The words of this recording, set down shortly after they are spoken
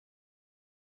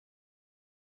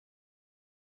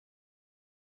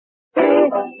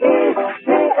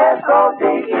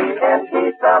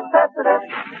Pepsodent, self-Pepsodent.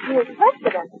 Use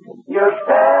Pepsodent. Use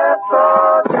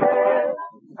Pepsodent.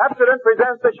 Pepsodent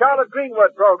presents the Charlotte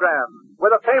Greenwood program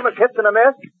with a famous hits and a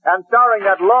miss and starring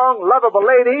that long, lovable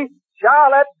lady,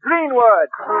 Charlotte Greenwood.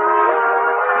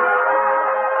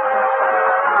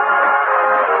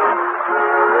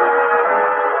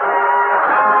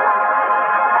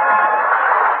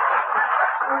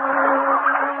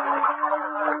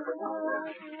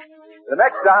 The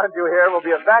next sound you hear will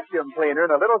be a vacuum cleaner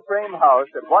in a little frame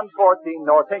house at 114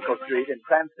 North Hinkle Street in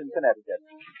Cranston, Connecticut.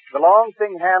 The long,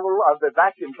 thin handle of the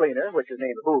vacuum cleaner, which is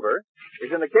named Hoover,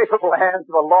 is in the capable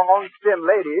hands of a long, thin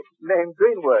lady named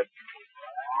Greenwood.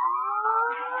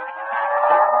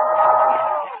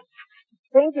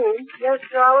 Pinky. Yes,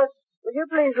 Charlotte? Will you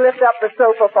please lift up the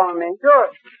sofa for me? Sure.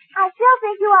 I still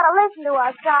think you ought to listen to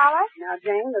us, Charlotte. Now,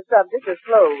 Jane, the subject is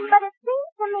closed. But it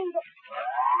seems to me that...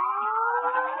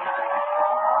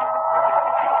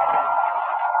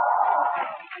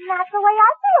 And that's the way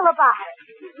I feel about it.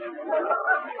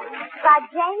 But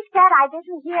Jane said I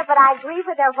didn't hear, but I agree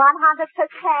with her 100%.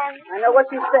 I know what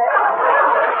you said.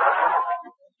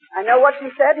 I know what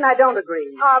you said, and I don't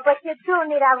agree. Oh, but you do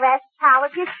need a rest,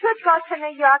 Charlotte. You should go to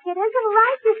New York. It isn't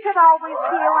right you should always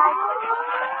feel like...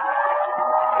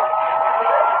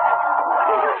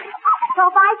 So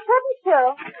why shouldn't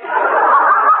you?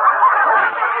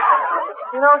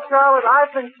 You know, Charlotte,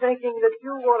 I've been thinking that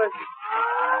you ought to...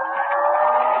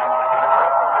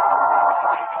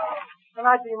 And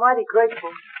I'd be mighty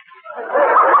grateful.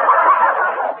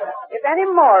 If any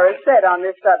more is said on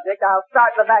this subject, I'll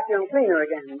start the vacuum cleaner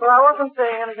again. Well, I wasn't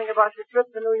saying anything about your trip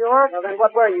to New York. Well, then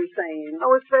what were you saying? I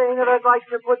was saying that I'd like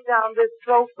to put down this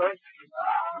sofa.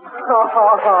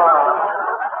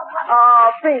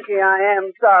 Oh, Pinky, I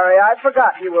am sorry. I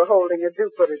forgot you were holding it. Do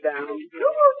put it down.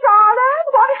 Charlotte,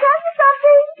 want to tell you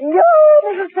something? You,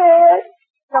 Mrs. Pitt.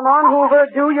 Come on,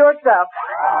 Hoover, do your stuff.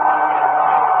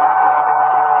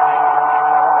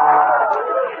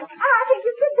 I think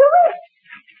you should do it.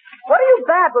 What are you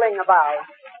babbling about?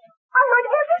 I heard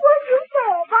every word you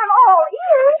said. I'm all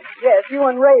ears. Yes, you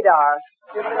and Radar.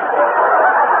 You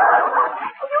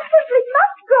simply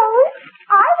must go.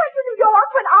 I went to New York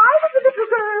when I was a little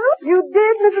girl. You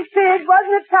did, Mrs. Pig.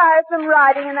 Wasn't it tiresome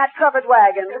riding in that covered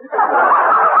wagon? This is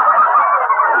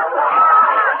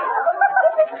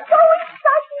so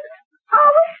exciting.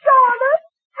 How is Charlotte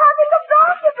having a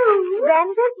rendezvous?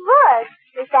 Rendezvous?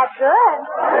 Is that good?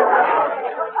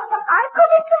 I'm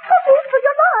cooking some cookies for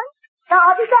your lunch. Now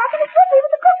I'll be back in a jiffy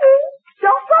with the cookies.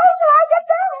 Don't go till I get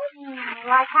back.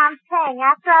 Like I'm saying,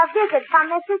 after our visit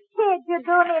from Mrs. Kidd, you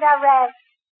do need a rest.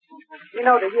 You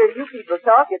know, to hear you people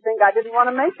talk, you'd think I didn't want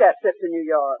to make that trip to New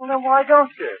York. Well, then why don't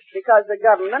you? Because the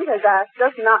government has asked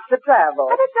us not to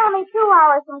travel. But it's only 2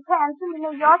 hours from Cranston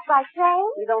to New York by train.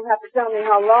 You don't have to tell me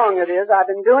how long it is. I've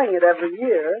been doing it every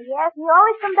year. Yes, you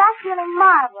always come back feeling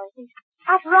marvelous.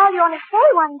 After all, you only stay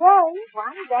one day.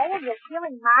 One day and you're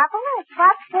feeling marvelous?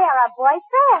 What's there, a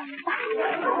boyfriend?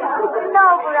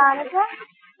 No, Veronica.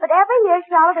 But every year,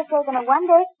 Charlotte has taken a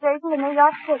one-day excursion to New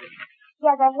York City. She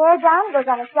has her hair done, goes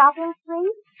on a shopping spree,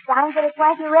 dines at a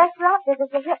swanky restaurant, visits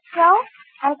a hit show,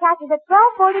 and catches a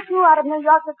 12:42 out of New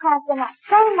York to Cranston that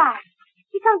same night.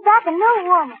 She comes back a new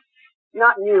woman.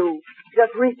 Not new.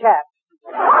 Just recap.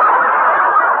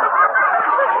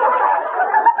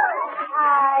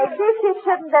 This you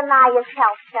shouldn't deny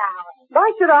yourself, Charlotte. Why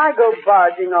should I go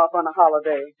barging off on a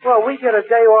holiday? Well, we get a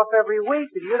day off every week,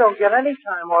 and you don't get any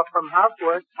time off from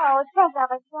housework. Oh, think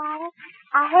of it, Charlotte.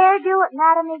 A hairdo at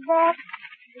Anatomy Vet,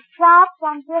 the shops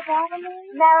on Fifth Avenue,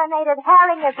 marinated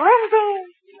herring at Lindy's.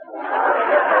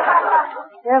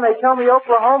 Yeah, they tell me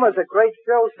Oklahoma's a great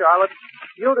show, Charlotte.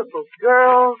 Beautiful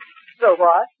girls. So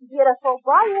what? Beautiful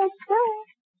boys, too.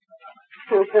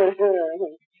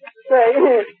 Say,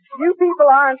 you people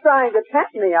aren't trying to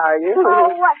tempt me, are you? Oh,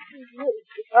 what you do.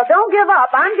 Well, don't give up.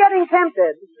 I'm getting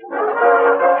tempted.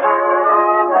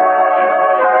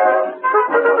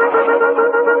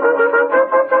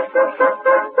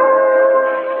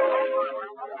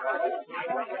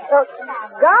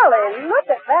 Golly, look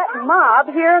at that mob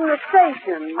here in the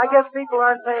station. I guess people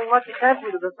aren't paying much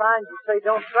attention to the signs that say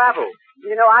don't travel.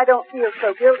 You know, I don't feel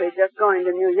so guilty just going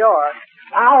to New York.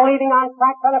 Now leading on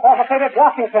track 24 for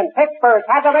Washington, Pittsburgh,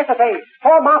 Tallahassee,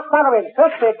 4 Mount Sullivan,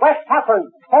 Pittsburgh, West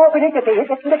Catherine, 4 Benignity,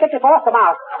 Hickety,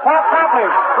 Baltimore, 12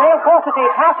 Travelers, Rail Forcity,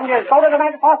 passengers, go to the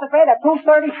Metropolitan Train at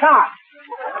 2:30 sharp.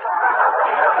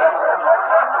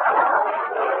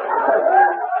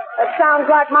 That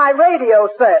sounds like my radio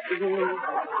set.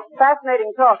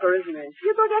 Fascinating talker, isn't he?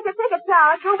 You go get your ticket,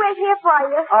 Charles. We'll wait here for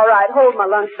you. All right, hold my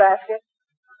lunch basket.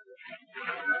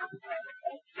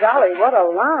 Golly, what a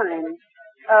line.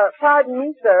 Pardon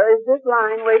me, sir. Is this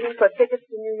line waiting for tickets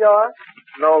to New York?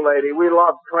 No, lady. We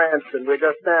love Cranston. We're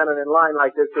just standing in line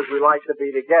like this because we like to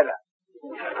be together.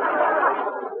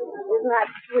 Isn't that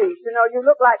sweet? You know, you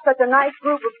look like such a nice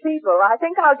group of people. I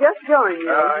think I'll just join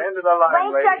you. Into the line,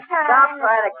 Wait lady. your turn. Stop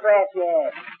trying to crash your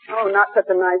ass. Oh, not such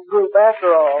a nice group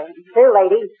after all. Here,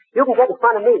 lady. You can get in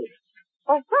front of me.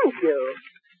 Oh, thank you.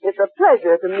 It's a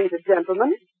pleasure to meet a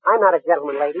gentleman. I'm not a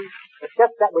gentleman, lady. It's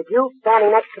just that with you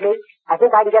standing next to me, I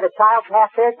think I can get a child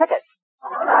past their ticket.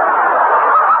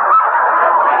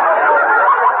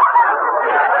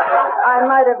 I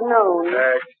might have known.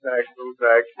 Next, who's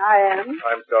next? I am.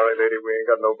 I'm sorry, lady, we ain't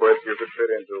got no berth you could fit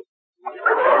into.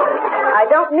 I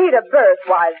don't need a berth,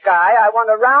 wise guy. I want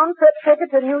a round-trip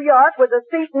ticket to New York with a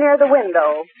seat near the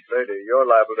window. Lady, you're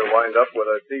liable to wind up with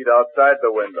a seat outside the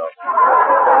window.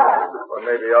 Or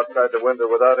maybe outside the window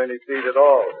without any seat at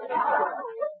all.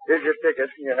 Here's your ticket,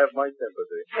 and you have my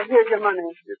sympathy. Well, here's your money.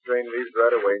 Your train leaves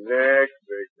right away. Next,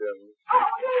 victim. Oh,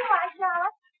 here you are,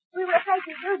 Charlotte. We were afraid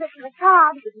you'd lose it to the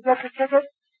crowd. Did you get your ticket?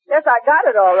 Yes, I got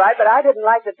it all right, but I didn't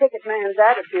like the ticket man's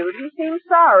attitude. He seemed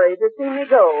sorry to see me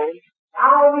go.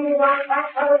 Now we on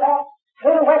back for that.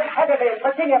 Little West Headed,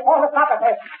 Virginia, Port of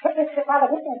Property. Put this ship out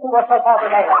of Houston to us for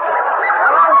today.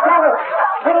 I'll tell you.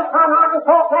 Little Tom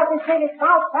Arkansas, Francis City,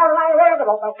 South Carolina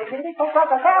Railroad. But the city took up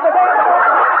the Saturday.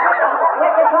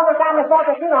 Let this over down the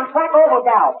border on track over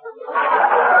down.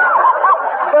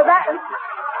 Well, that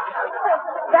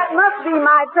must be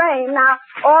my train. Now,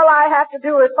 all I have to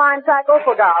do is find track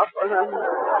Ophogolf.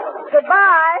 Goodbye.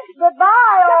 Goodbye, all.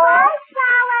 Goodbye,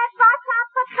 Charlotte. Watch out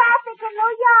for traffic in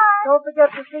New York. Don't forget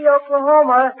to see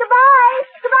Oklahoma. Goodbye.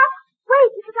 Goodbye. Wait,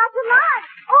 you forgot your line.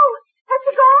 Oh, has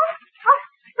she gone?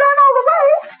 Ran all the way.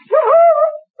 Woohoo!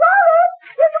 Charlotte,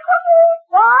 here's a cookie.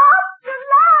 What? Your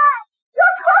line.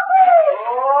 Your cookie.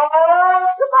 Oh.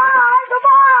 Goodbye.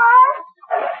 Goodbye.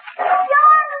 Your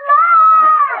line.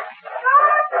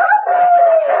 Your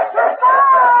cookie.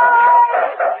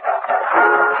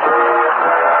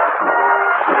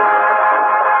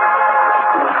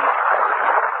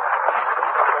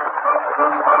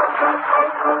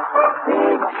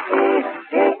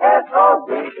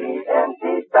 P-E-E-S-O-D-E-N-T,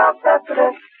 stop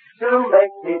Pepsodent, to make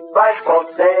teeth bright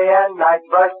both day and night.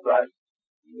 Brush, brush.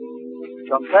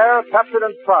 Compare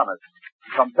Pepsodent's promise.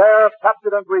 Compare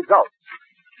Pepsodent results.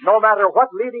 No matter what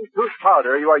leading tooth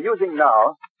powder you are using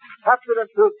now, Pepsodent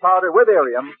tooth powder with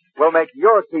Irium will make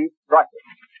your teeth brighter.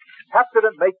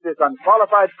 Pepsodent makes this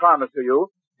unqualified promise to you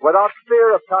without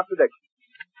fear of contradiction.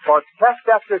 For test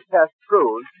after test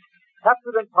proves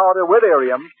Pepsodent powder with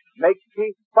Irium makes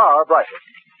teeth far brighter.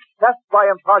 Test by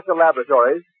impartial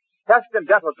laboratories, test in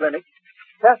dental clinics,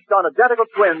 test on identical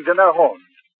twins in their homes.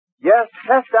 Yes,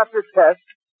 test after test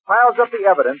piles up the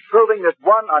evidence proving this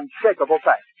one unshakable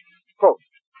fact. Quote,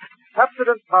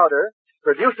 Pepsodent powder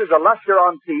produces a luster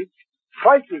on teeth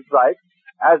twice as bright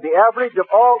as the average of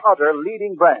all other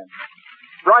leading brands.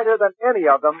 Brighter than any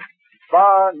of them,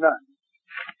 bar none.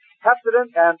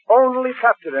 Pepsodent and only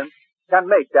Pepsodent can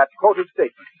make that quoted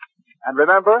statement. And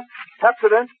remember,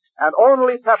 Pepsodent and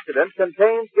only Pepsodent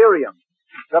contains Irium,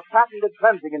 the patented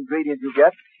cleansing ingredient you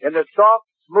get in the soft,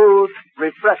 smooth,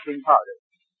 refreshing powder.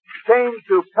 Change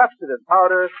to Pepsodent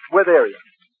powder with Irium.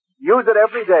 Use it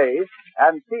every day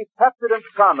and see Pepsodent's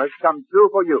promise come true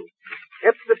for you.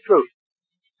 It's the truth.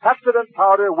 Pepsodent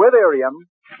powder with Irium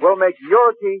will make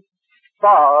your teeth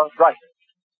far brighter.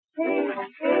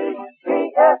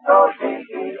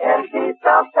 P-E-E-S-O-D-E-N-T,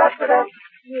 stop Pepsodent.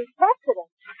 Use Pepsodent.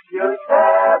 Use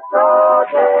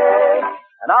Pepsodent.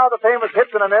 And now the famous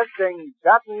hits and a miss sing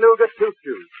Chattanooga Toot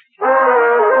Toot.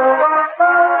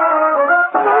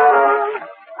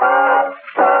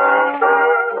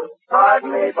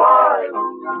 Pardon me, boys.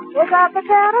 You got the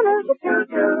Chattanooga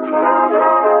Choo-choo.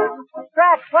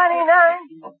 Track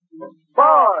 29.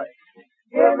 Boy,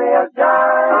 give me a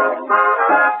dime.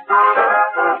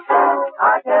 I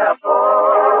can't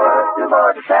afford to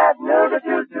board the Chattanooga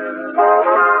Choo-choo.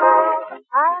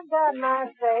 I've got my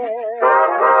fare.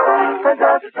 And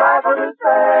just a trifle to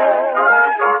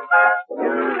spare.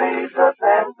 You leave the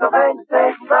Pennsylvania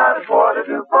station about a quarter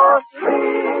to four.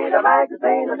 Read a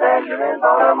magazine and then you're in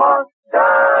Baltimore.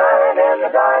 Dine in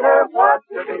the diner, what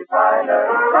could be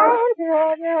finer? Time to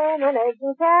have your ham and eggs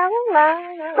in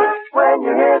Carolina. When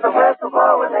you hear the whistle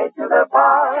blowing eight to the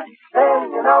bar,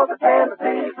 then you know the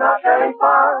Tennessee's not very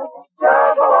far.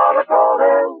 Double all the coal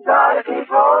in, gotta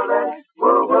keep rolling.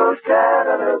 Woo woo,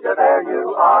 Chattanooga, there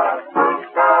you are.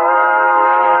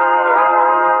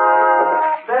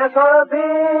 There's gonna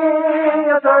be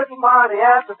a certain party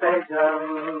at the station.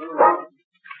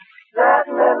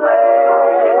 Satin and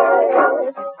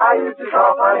lace, I used to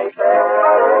go funny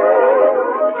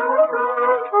face.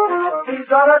 He's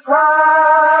gonna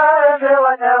cry until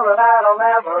I tell her that I'll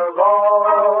never go.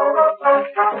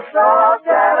 So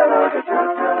Chattanooga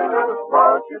choo-choo,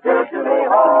 won't you choo-choo me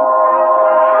home?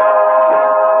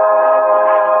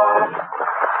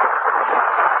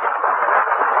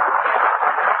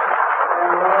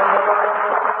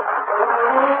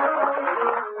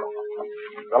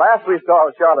 The last we saw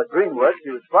of Charlotte Greenwood,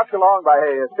 she was swept along by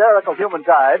a hysterical human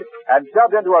tide and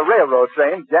shoved into a railroad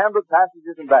train jammed with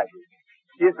passengers and baggage.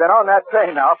 She's been on that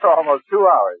train now for almost 2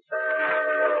 hours.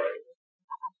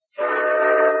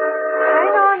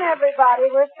 Hang on, everybody.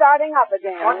 We're starting up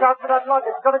again. Watch out for that lug.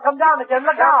 It's going to come down again.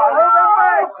 Look out.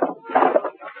 Ow!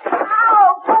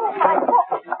 Oh, my God.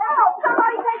 Help!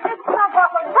 Somebody take this stuff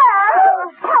off of her.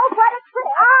 Help! Let it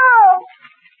quit. Ow!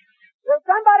 Will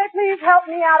somebody please help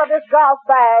me out of this golf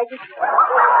bag?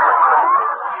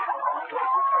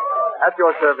 At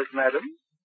your service, madam.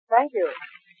 Thank you.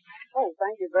 Oh,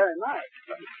 thank you very much.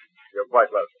 You're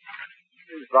quite welcome.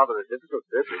 This is rather a difficult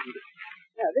trip, isn't it?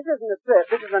 Yeah, this isn't a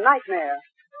trip. This is a nightmare.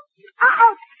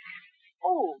 Ow!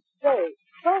 Oh, say,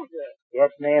 soldier,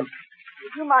 Yes, ma'am.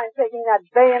 would you mind taking that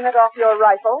bayonet off your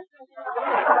rifle?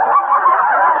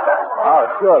 Oh,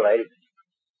 sure, lady.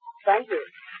 Thank you.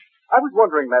 I was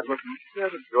wondering, madam, if you care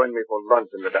to join me for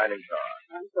lunch in the dining car.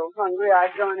 I'm so hungry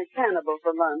I'd join a cannibal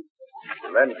for lunch.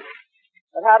 Splendid.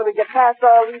 But how do we get past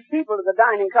all these people to the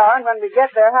dining car? And when we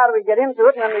get there, how do we get into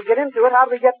it? And when we get into it, how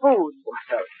do we get food? Well,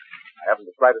 I haven't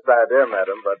the slightest idea,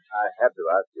 madam, but I had to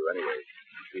ask you anyway.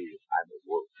 You see, I'm a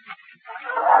wolf.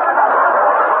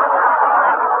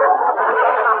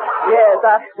 Yes,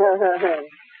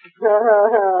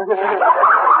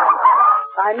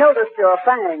 I noticed your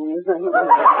fangs.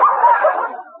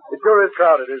 It sure is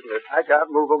crowded, isn't it? I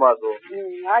can't move a muscle.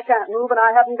 I can't move and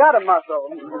I haven't got a muscle.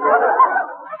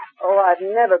 Oh, I've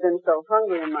never been so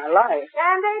hungry in my life.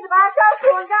 Candy, tobacco,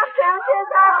 chewing gum, sandwiches,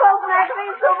 apples,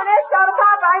 magazines, souvenirs, soda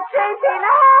pop, ice cream,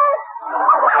 peanuts.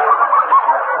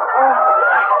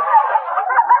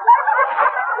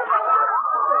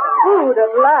 Food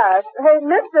at last. Hey,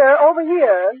 mister, over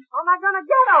here. How am I going to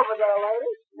get over there,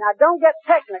 lady? Now, don't get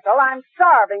technical. I'm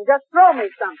starving. Just throw me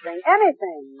something.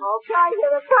 Anything. Okay,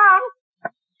 here it comes.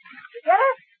 You get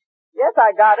it? Yes,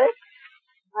 I got it.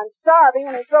 I'm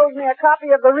starving, and he throws me a copy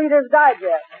of the Reader's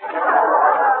Digest.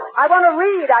 I want to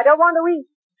read. I don't want to eat.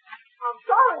 I'm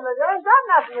sorry, but there ain't got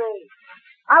nothing to eat.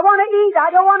 I want to eat. I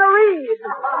don't want to read.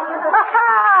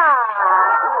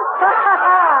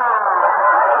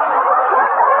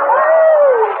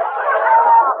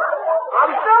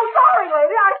 I'm so sorry,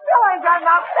 lady. I still ain't got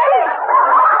enough to eat.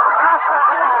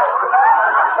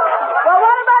 Well,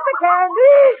 what about the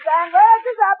candy?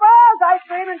 Sandwiches, apples, ice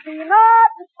cream, and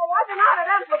peanuts? Oh, I've been out of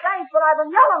them for days, but I've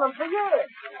been yelling them for years.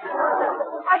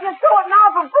 I just threw it now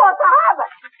from force to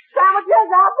habit. Sandwiches,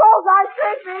 apples, ice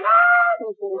cream,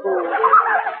 peanuts.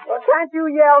 Well, can't you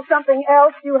yell something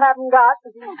else you haven't got?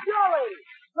 Surely.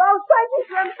 Roast turkey,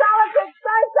 shrimp salad, big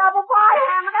steak, apple pie,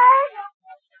 ham and eggs.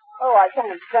 Oh, I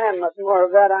can't stand much more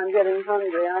of that. I'm getting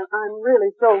hungry. I'm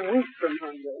really so weak from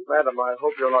hunger. Madam, I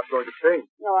hope you're not going to faint.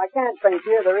 No, I can't faint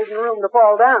here. There isn't room to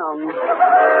fall down.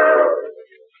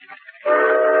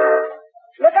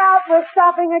 Look out, we're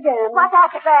stopping again. Watch out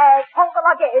the bag. Hold the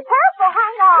luggage. Careful,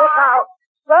 hang on. Look out.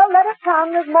 Well, let it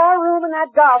come. There's more room in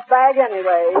that golf bag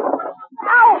anyway.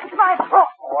 Ouch, my foot.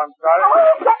 Oh, I'm sorry.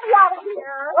 Oh, get me out of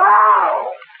here.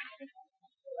 Wow!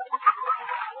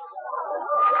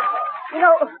 You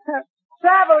know,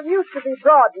 travel used to be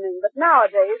broadening, but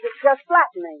nowadays it's just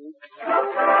flattening.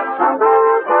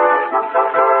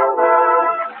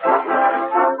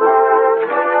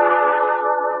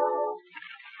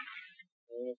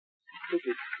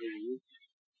 Ticket, please.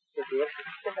 Ticket.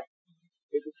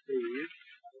 Ticket, please.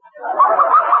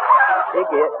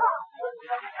 Ticket.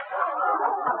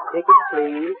 Ticket,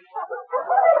 please.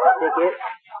 Ticket.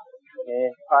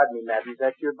 Pardon me, madam. Is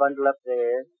that your bundle up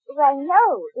there? Well,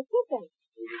 no, it isn't.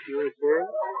 Is it yours, sir?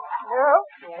 No,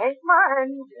 it ain't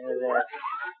mine.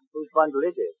 Whose bundle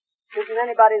is it? It isn't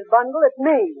anybody's bundle, it's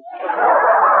me.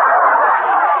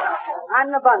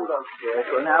 I'm the bundle. Yes,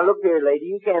 well, now, look here, lady.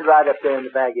 You can't ride up there in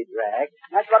the baggage rack.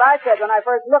 That's what I said when I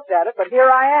first looked at it, but here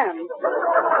I am.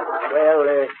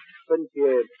 Well, couldn't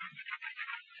you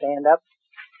stand up?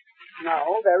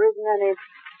 No, there isn't any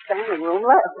standing room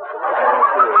left.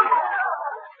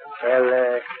 Well,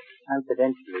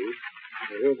 confidentially,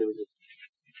 there was a...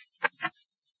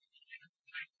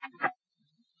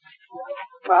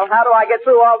 Well, how do I get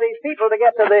through all these people to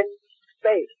get to the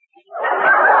space?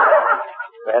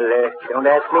 Well, don't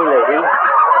ask me, lady.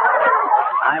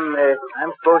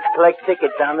 I'm supposed to collect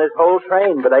tickets on this whole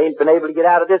train, but I ain't been able to get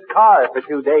out of this car for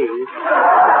 2 days.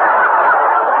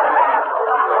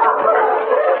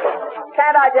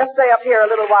 Can't I just stay up here a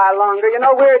little while longer? You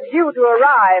know, we're due to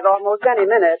arrive almost any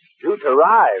minute. Due to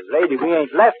arrive? Lady, we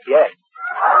ain't left yet.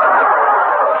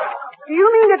 Do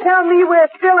you mean to tell me we're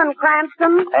still in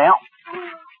Cranston? Yeah.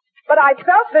 But I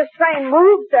felt this train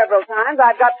move several times.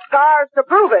 I've got scars to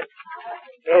prove it.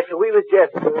 Yes, we was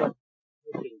just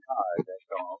switching cars,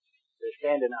 that's all. We're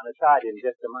standing on a siding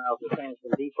just a mile from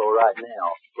Cranston Depot right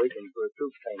now, waiting for a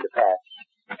troop train to pass.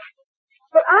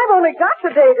 But I've only got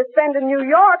the day to spend in New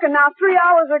York, and now 3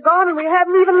 hours are gone, and we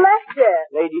haven't even left yet.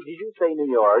 Lady, did you say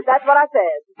New York? That's what I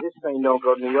said. This train don't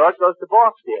go to New York, goes to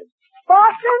Boston.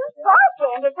 Boston?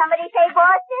 Boston? Did somebody say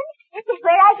Boston? This is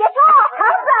where I get off.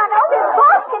 Come on, over to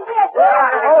Boston, dear.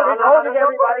 Hold it,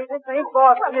 everybody. This ain't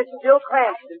Boston. It's still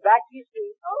Cranston. Back to your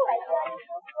seat. Oh, I got it.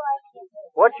 Boston.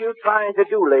 What you trying to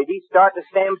do, lady? Start a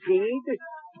stampede?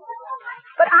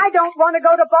 But I don't want to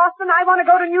go to Boston. I want to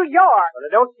go to New York. Well,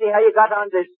 I don't see how you got on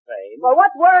this train. Well,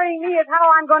 what's worrying me is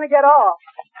how I'm going to get off.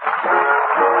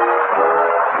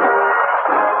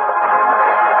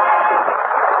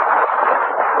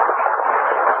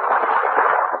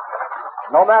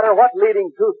 No matter what leading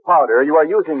tooth powder you are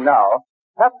using now,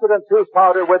 Pepsodent tooth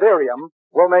powder with Irium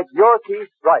will make your teeth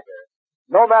brighter.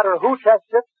 No matter who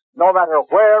tests it, no matter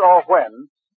where or when,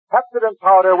 Pepsodent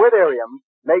powder with Irium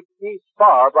makes teeth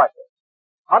far brighter.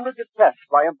 Hundreds of tests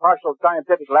by impartial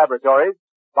scientific laboratories,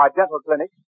 by dental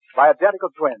clinics, by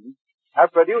identical twins,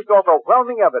 have produced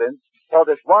overwhelming evidence for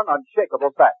this one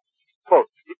unshakable fact.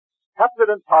 Quote,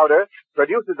 Pepsodent powder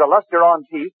produces a luster on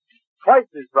teeth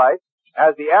twice as bright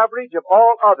as the average of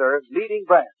all other leading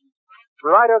brands.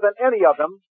 Brighter than any of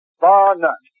them, bar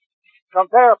none.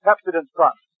 Compare Pepsodent's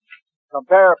promise.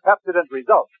 Compare Pepsodent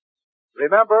results.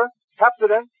 Remember,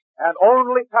 Pepsodent and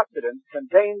only Pepsodent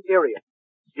contains Irium,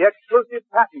 the exclusive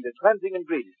patented cleansing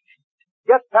ingredient.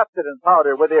 Get Pepsodent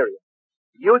powder with Irium.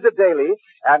 Use it daily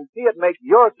and see it make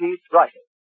your teeth brighter.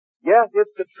 Yes,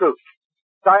 it's the truth.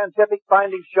 Scientific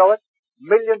findings show it.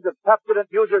 Millions of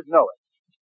Pepsodent users know it.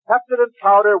 Pepsodent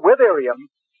powder with Irium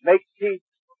makes teeth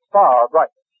far brighter.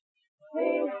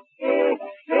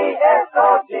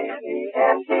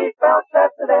 P-E-P-S-O-D-E-N-T spells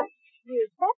Pepsodent. Use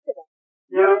Pepsodent.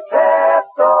 Use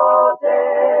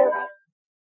Pepsodent.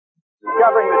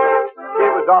 Discovering that she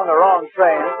was on the wrong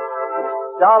train,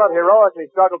 Charlotte heroically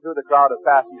struggled through the crowd of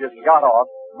passengers and got off,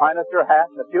 minus her hat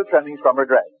and a few trimmings from her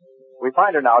dress. We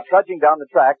find her now trudging down the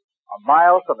track a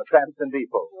mile from the Cranston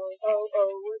Depot. Would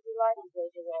you like to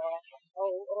take it off?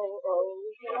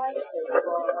 Would you like to take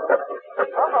it off?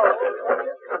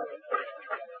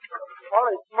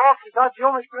 Holy smokes, is that you,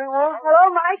 Miss Greenwood? Hello,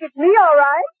 Mike. It's me, all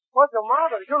right. What's the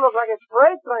matter? You look like a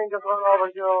freight train just run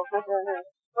over you.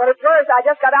 Well, at first, I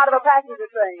just got out of a passenger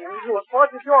train.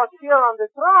 What did you here on the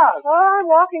track? Oh, I'm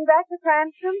walking back to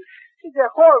Cranston. It's a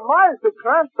whole mile to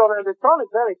Cranston, and it's only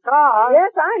very far.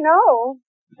 Yes, I know.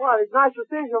 Well, it's nice to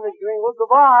see you, Miss Greenwood.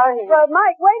 Goodbye. Well,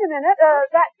 Mike, wait a minute.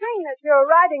 That train that you're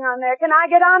riding on there, can I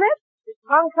get on it? It's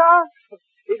Hanka.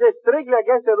 It is strictly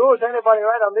against the rules. Anybody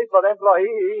ride on this but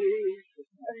employees.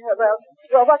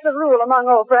 Well, what's the rule among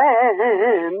old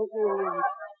friends?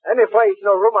 Anyway, it's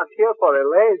no room here for a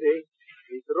lady.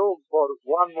 It's room for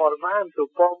one more man to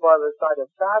pump by the side of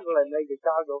the saddle and make the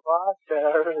car go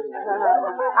faster.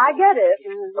 I get it.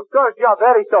 Of course, you're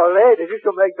very tall ladies. You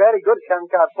should make very good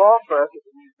car pumpers.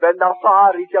 Bend down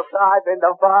far, reach up high, bend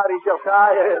down far, reach up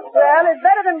high. Well, it's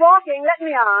better than walking. Let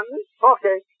me on.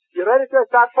 Okay. You ready to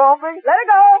start pumping? Let it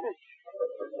go.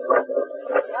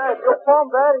 You pump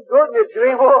very good, Miss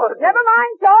Greenwood. Never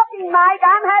mind talking, Mike.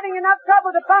 I'm having enough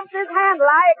trouble to pump this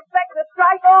handle. I expect to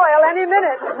strike oil any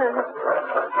minute.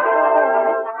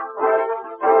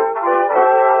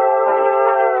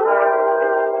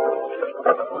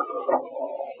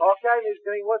 Okay, Miss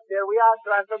Greenwood, here we are,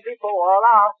 Cranston Depot, all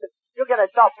out. You're going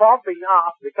to stop pumping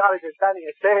now. The car is standing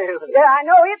still. Yeah, I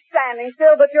know it's standing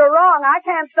still, but you're wrong. I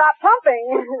can't stop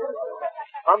pumping.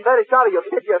 I'm very sorry you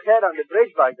hit your head on the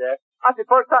bridge back there. That's the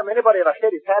first time anybody ever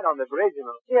hit his head on the bridge, you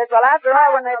know. Yes, well, after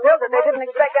all, when they built it, they didn't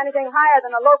expect anything higher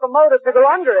than a locomotive to go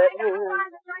under it.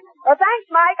 Well, thanks,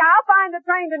 Mike. I'll find the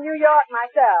train to New York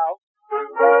myself.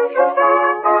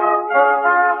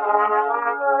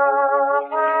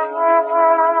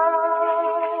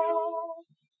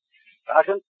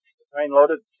 Sergeant, the train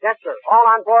loaded? Yes, sir. All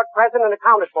on board, present and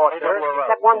accounted for, sir.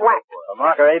 Except one whack. A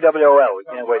marker AWL. We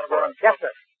can't wait for him. Yes, sir.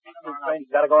 This train's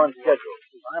got to go on schedule.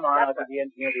 I'm on. I'll give the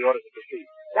engineer the order to proceed.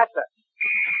 Yes, sir.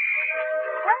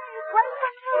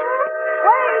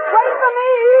 Wait for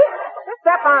me.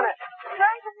 Step on it.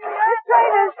 This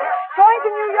train is going to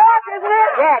New York, isn't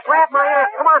it? Yeah, grab my hand.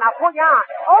 Come on, I'll pull you on.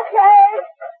 Okay.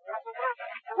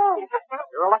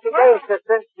 You're a lucky day,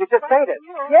 sister. You just made it.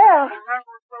 Yeah.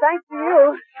 Thanks to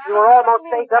you. You were almost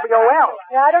AWOL.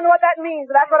 Yeah, I don't know what that means,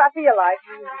 but that's what I feel like.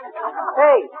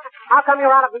 Hey, how come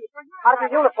you're out of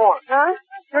your uniform? Huh?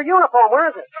 Your uniform,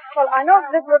 where is it? Well, I know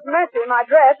this looks messy, my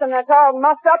dress, and it's all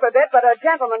mussed up a bit, but a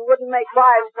gentleman wouldn't make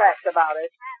wisecracks about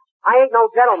it. I ain't no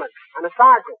gentleman. I'm a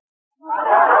sergeant.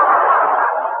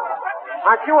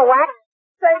 Aren't you a whack?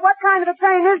 Say, what kind of a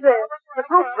train is this? The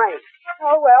troop train.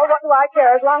 Oh, well, what do I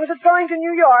care? As long as it's going to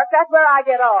New York, that's where I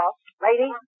get off. Lady,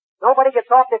 nobody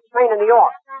gets off this train in New York.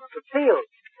 It's sealed.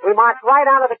 We march right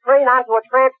out of the train onto a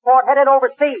transport headed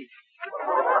overseas.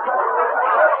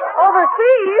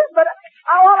 Overseas? But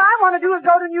all I want to do is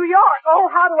go to New York. Oh,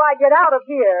 how do I get out of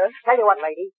here? Tell you what,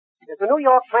 lady. There's a New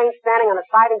York train standing on the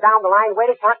siding down the line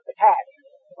waiting for us to pass.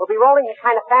 We'll be rolling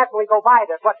kind of fast when we go by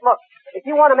this. But look, if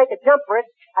you want to make a jump for it,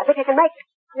 I think you can make it.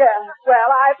 Yeah,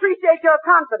 well, I appreciate your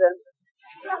confidence.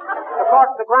 Of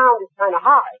course, the ground is kind of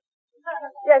high.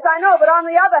 Yes, I know, but on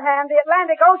the other hand, the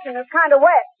Atlantic Ocean is kind of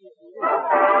wet.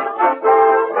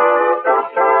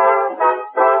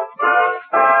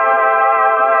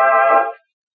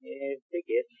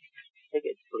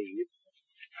 Tickets, please.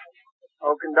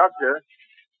 Oh, conductor,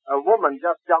 a woman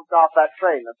just jumped off that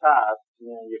train that passed.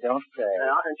 Yeah, you don't say.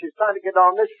 Yeah, and she's trying to get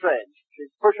on this train.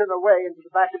 She's pushing her way into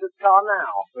the back of this car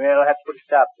now. Well, I'll have to put a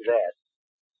stop to that.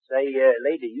 Say,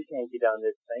 lady, you can't get on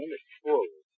this train. It's full.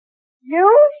 You?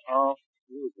 Oh,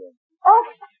 you again. Oh,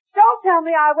 don't tell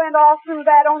me I went all through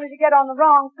that only to get on the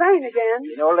wrong train again.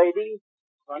 You know, lady,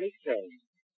 funny train.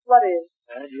 What is?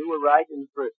 You were right in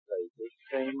the first place. This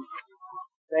train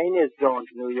is going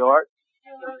to New York.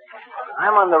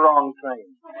 I'm on the wrong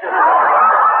train.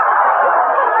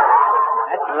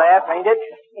 That's a laugh, ain't it?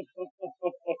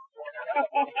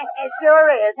 It sure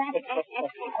is.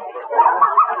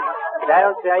 But I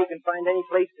don't see how you can find any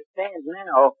place to stand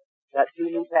now. Got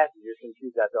 2 new passengers since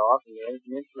you got off, and there ain't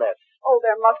an inch left. Oh,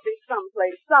 there must be some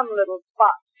place, some little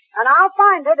spot. And I'll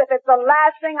find it if it's the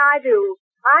last thing I do.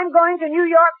 I'm going to New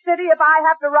York City if I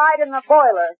have to ride in the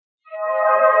boiler.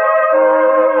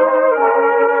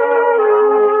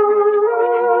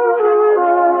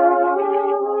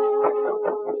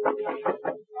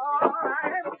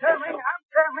 I'm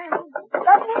coming.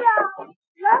 Let me out.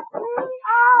 Let me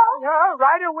out. No,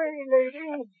 right away,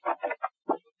 lady.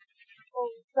 Oh,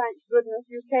 thank goodness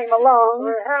you came along.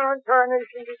 How in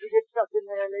tarnation did you get stuck in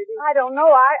there, lady? I don't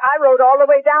know. I rode all the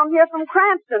way down here from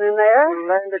Cranston in there.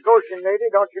 Land of Goshen,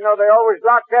 lady. Don't you know they always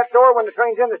lock that door when the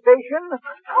train's in the station?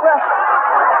 Well,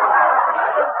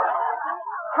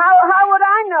 how would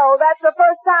I know? That's the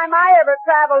first time I ever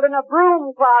traveled in a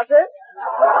broom closet.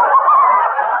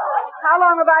 How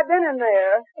long have I been in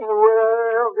there?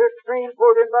 Well, this train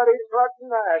pulled in about 8 o'clock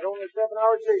tonight. Only 7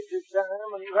 hours late this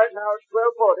time, and right now it's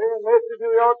 12:40, and this is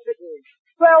New York City.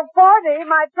 12:40?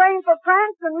 My train for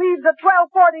Cranston leaves at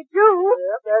 12:42.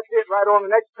 Yep, that's it, right on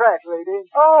the next track, lady.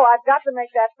 Oh, I've got to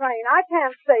make that train. I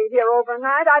can't stay here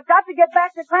overnight. I've got to get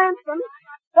back to Cranston.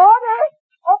 Porter!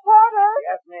 Oh, Porter!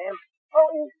 Yes, ma'am. Oh,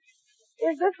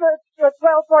 is this the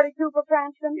 12:42 for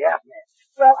Cranston? Yes, ma'am.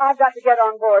 Well, I've got to get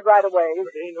on board right away.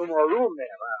 But there ain't no more room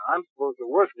there. I'm supposed to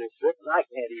work this trip, and I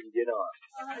can't even get on.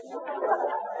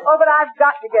 Oh, but I've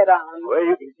got to get on. Well,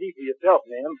 you can see for yourself,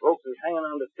 ma'am. Folks is hanging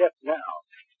on the steps now.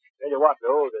 Tell you what,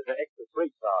 though, there's an extra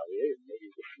freight car here. Maybe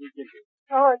you can sneak into it.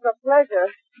 Oh, it's a pleasure.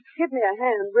 Give me a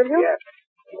hand, will you? Yes.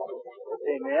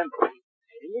 Okay, ma'am.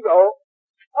 In you go.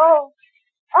 Oh,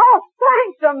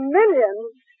 thanks a million.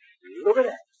 Look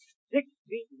at that. 6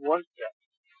 feet and 1 step.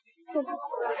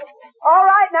 All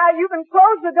right, now, you can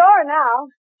close the door now.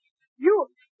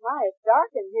 My, it's dark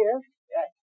in here.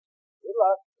 Yes. Good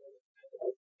luck.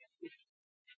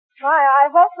 My,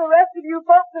 I hope the rest of you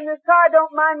folks in this car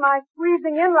don't mind my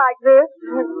squeezing in like this.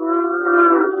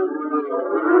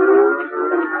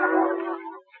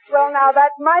 Well, now,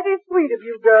 that's mighty sweet of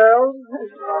you girls.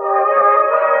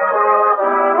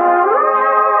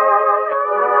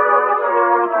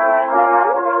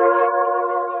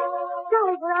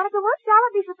 Veronica, won't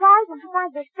Charlotte be surprised when she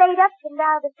finds her stayed up and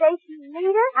down the station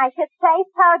meter? I should say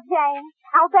so, Jane.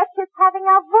 I'll bet she's having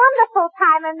a wonderful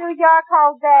time in New York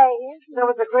all day. That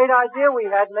was a great idea we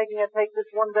had, making her take this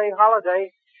one-day holiday.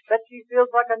 Bet she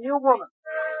feels like a new woman.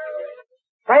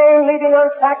 Train leaving on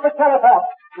track for Telephone.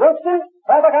 Wilson,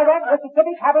 Robert Iraq,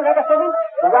 Mississippi, Cabin River City.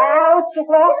 Rouse to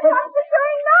Clark. What's the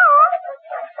train now?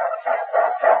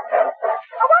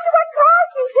 I wonder what car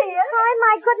she's in. Oh,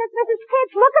 my goodness, Mrs.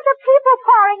 Pitts, look at the people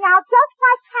pouring out just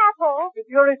like cattle. If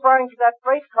you're referring to that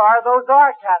freight car, those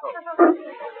are cattle.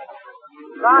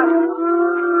 God,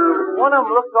 one of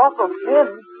them looks awful thin.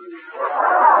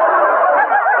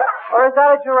 Or is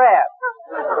that a giraffe?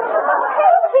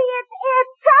 Casey, it's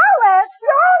Charlotte.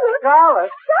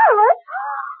 Charlotte? Charlotte?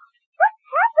 What's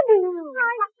happened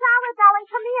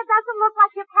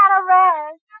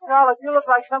Charlotte, you look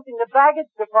like something the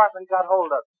baggage department got hold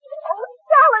of. Oh,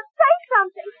 Charlotte, say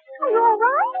something. Are you all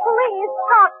right? Please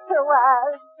talk to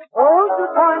us. Oh, to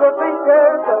point a finger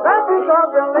so that you don't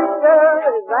linger,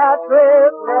 is that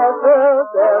trip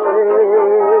necessary?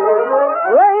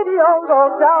 Radio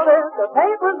goes out it, the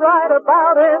papers write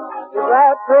about it, is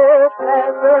that trip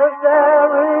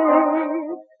necessary?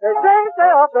 They say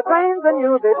stay off the trains and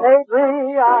you'll be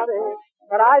patriotic.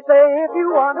 But I say if you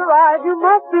want to ride, you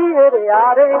must be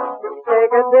idiotic.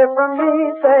 Take a tip from me,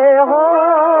 stay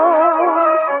home.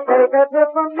 Take a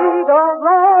tip from me, don't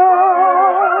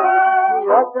roam.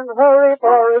 You rush and hurry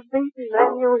for a seat, and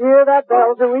then you hear that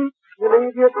bell to eat. You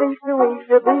leave your seat to eat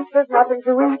your beef. There's nothing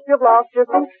to eat. You've lost your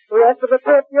seat. The rest of the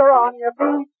trip, you're on your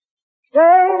feet.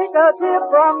 Take a tip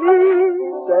from me,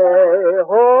 stay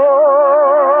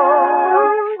home.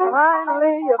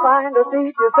 Finally, you find a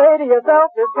seat. You say to yourself,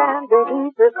 this can be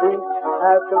beat. This seat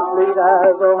as complete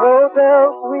as a hotel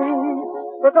suite.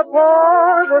 But the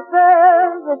porter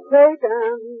says it's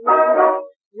taken.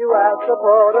 You ask the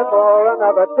porter for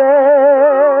another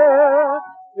chair.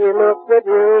 He looks at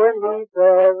you and he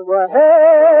says, well,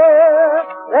 hey.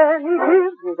 Then he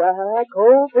gives you that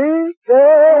cold big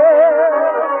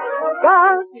stare.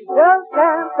 God, you just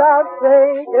can't stop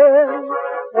shaking.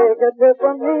 Take a tip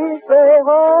from me, stay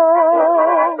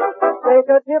home. Take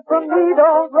a tip from me,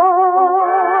 don't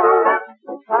roam.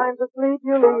 Time to sleep,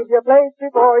 you leave your place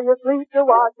before you sleep. To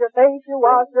wash your face, you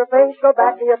wash your face. Go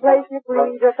back to your place, you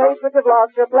clean your face, but you've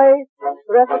lost your place.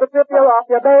 The rest of the trip, you're off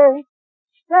your base.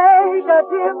 Take a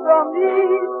tip from me,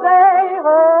 stay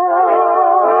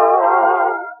home.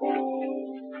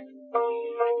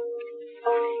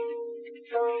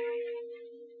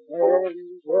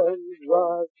 Engines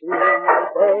rushing,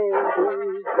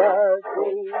 babies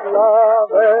gushing,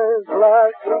 lovers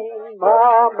blushing,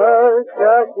 mamas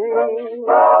shushing,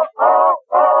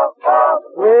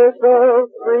 whistles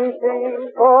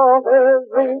screeching, fathers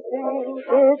reaching,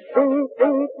 kids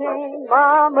beseeching,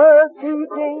 mamas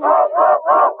teaching.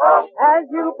 As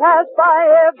you pass by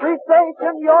every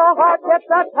station, your heart gets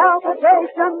that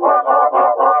palpitation.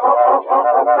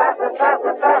 Faster,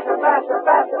 faster, faster, faster,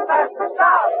 faster, faster,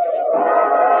 stop!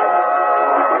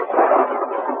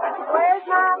 Where's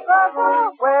my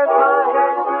bugle? Where's my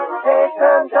hand? Hey,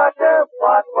 conductor,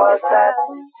 what was that?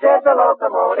 Did the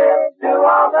locomotive do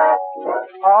all that?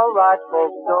 All right,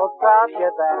 folks, don't stop,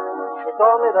 get back. It's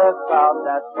only the crowd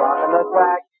that's blocking the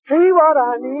track. See what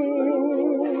I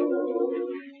mean?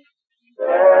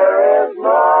 There is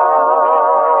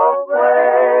no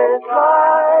place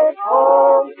like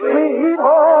home, sweet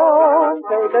home.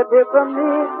 Take a tip from me,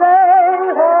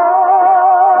 stay home.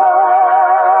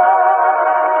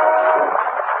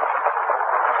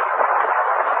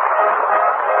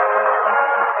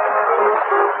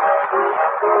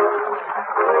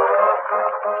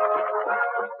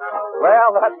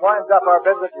 Well, that winds up our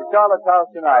visit to Charlotte's house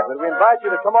tonight, but we invite you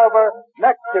to come over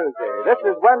next Tuesday. This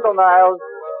is Wendell Niles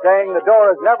saying the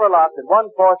door is never locked at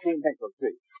 114 Hinkle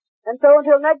Street. And so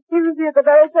until next Tuesday at the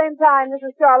very same time, this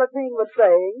is Charlotte Greenwood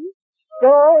saying, so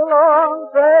long,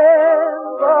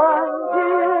 friends,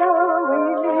 until we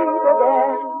meet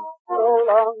again. So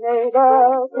long,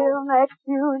 neighbor, till next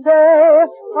Tuesday,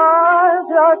 I'll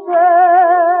just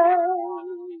say,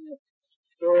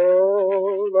 so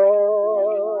long,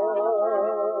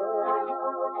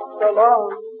 so long.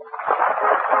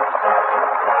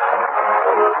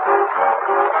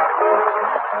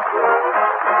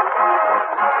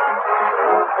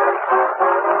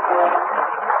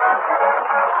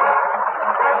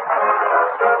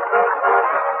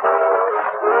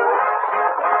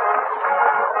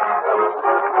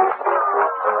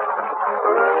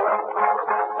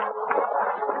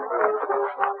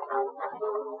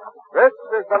 This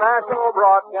is the National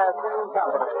Broadcasting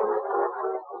Company.